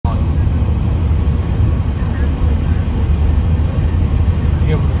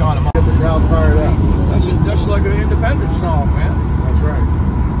Independence song, man. That's right.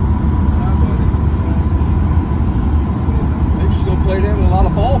 They still play them in a lot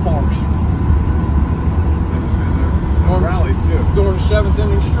of ballparks. Rallies too. During the 7th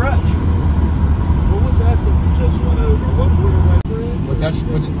inning stretch. What was that that just went over? What Waterway Bridge?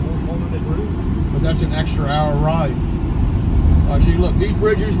 But that's an extra hour ride. See, look, these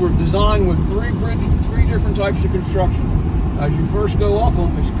bridges were designed with three different types of construction. As you first go up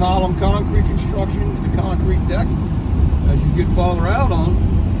them, it's column concrete construction with the concrete deck. As you get farther out on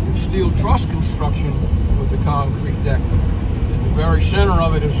them, it's steel truss construction with the concrete deck. In the very center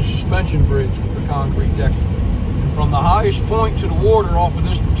of it is a suspension bridge with the concrete deck. And from the highest point to the water off of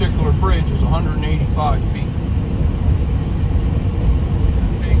this particular bridge is 185 feet.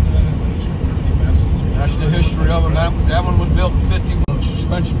 That's the history of it. That one was built in 51, the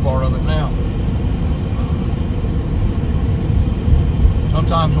suspension part of it now.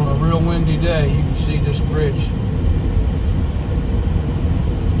 Sometimes on a real windy day, you can see this bridge.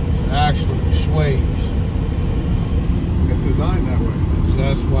 It actually sways. It's designed that way. So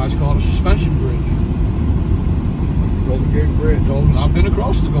that's why it's called a suspension bridge. Golden Gate Bridge. I've been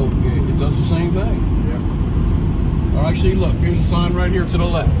across the Golden Gate. It does the same thing. Yeah. All right, see, look, here's a sign right here to the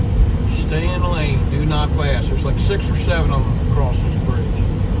left. Stay in the lane, do not pass. There's like 6 or 7 of them across this bridge.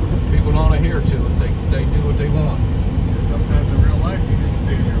 People don't adhere to it. They do what they want.